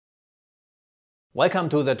Welcome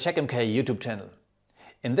to the Checkmk YouTube channel.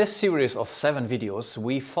 In this series of 7 videos,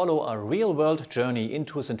 we follow a real-world journey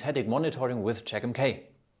into synthetic monitoring with Checkmk.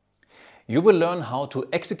 You will learn how to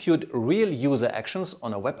execute real user actions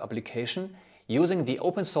on a web application using the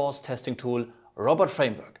open source testing tool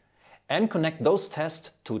Robotmk and connect those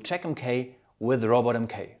tests to Checkmk with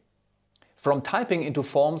Robotmk. From typing into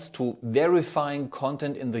forms to verifying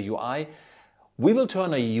content in the UI, we will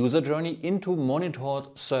turn a user journey into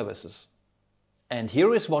monitored services. And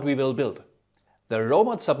here is what we will build. The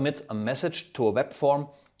robot submits a message to a web form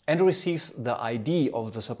and receives the ID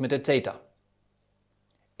of the submitted data.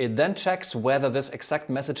 It then checks whether this exact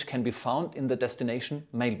message can be found in the destination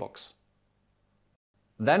mailbox.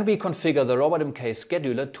 Then we configure the Robotmk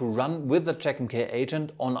scheduler to run with the Checkmk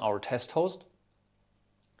agent on our test host.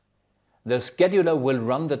 The scheduler will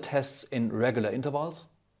run the tests in regular intervals.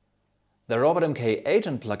 The Robotmk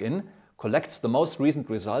agent plugin collects the most recent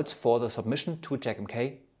results for the submission to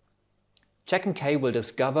Checkmk. Checkmk will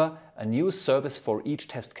discover a new service for each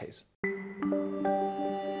test case.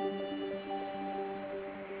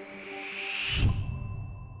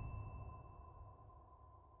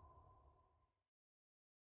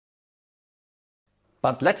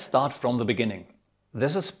 But let's start from the beginning.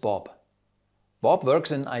 This is Bob. Bob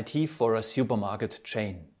works in IT for a supermarket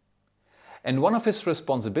chain. And one of his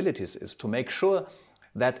responsibilities is to make sure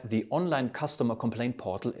that the online customer complaint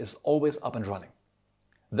portal is always up and running.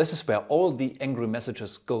 This is where all the angry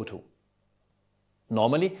messages go to.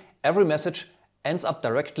 Normally, every message ends up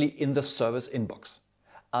directly in the service inbox.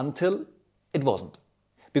 Until it wasn't.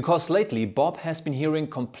 Because lately Bob has been hearing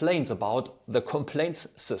complaints about the complaints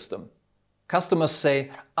system. Customers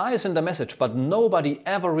say, "I sent a message, but nobody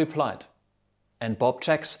ever replied." And Bob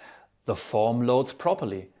checks, the form loads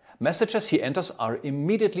properly. Messages he enters are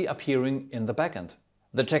immediately appearing in the backend.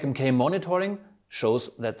 The Checkmk monitoring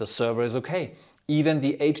shows that the server is okay. Even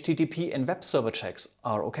the HTTP and web server checks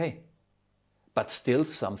are okay. But still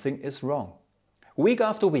something is wrong. Week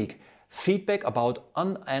after week, feedback about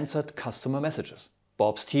unanswered customer messages.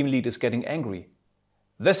 Bob's team lead is getting angry.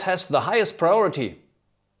 "This has the highest priority."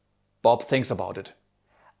 Bob thinks about it.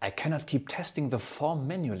 "I cannot keep testing the form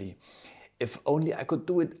manually. If only I could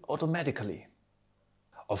do it automatically."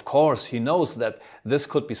 Of course, he knows that this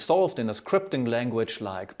could be solved in a scripting language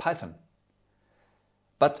like Python.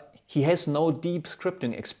 But he has no deep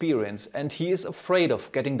scripting experience and he is afraid of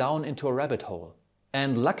getting down into a rabbit hole.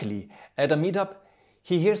 And luckily, at a meetup,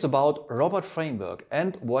 he hears about Robotmk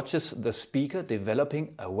and watches the speaker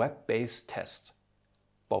developing a web-based test.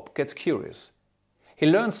 Bob gets curious. He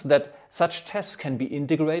learns that such tests can be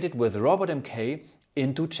integrated with Robotmk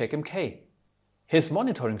into Checkmk, his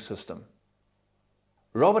monitoring system.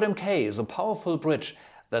 Robotmk is a powerful bridge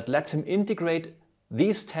that lets him integrate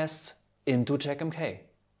these tests into Checkmk.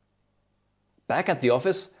 Back at the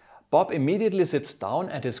office, Bob immediately sits down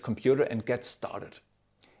at his computer and gets started.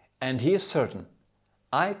 And he is certain,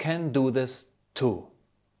 "I can do this too."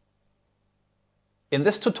 In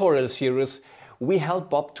this tutorial series, we help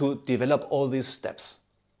Bob to develop all these steps.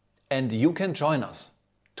 And you can join us.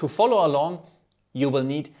 To follow along, you will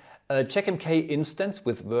need a Checkmk instance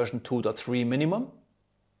with version 2.3 minimum,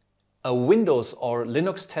 a Windows or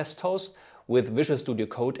Linux test host with Visual Studio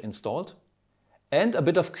Code installed, and a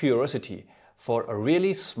bit of curiosity for a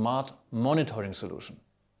really smart monitoring solution.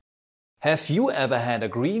 Have you ever had a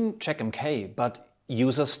green Checkmk but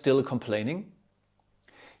users still complaining?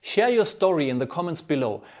 Share your story in the comments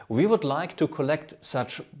below. We would like to collect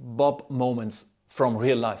such Bob moments from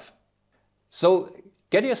real life. So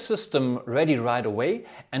get your system ready right away,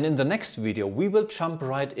 and in the next video we will jump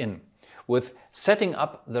right in with setting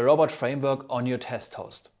up the robot framework on your test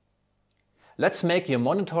host. Let's make your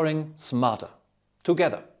monitoring smarter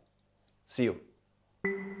together. See you.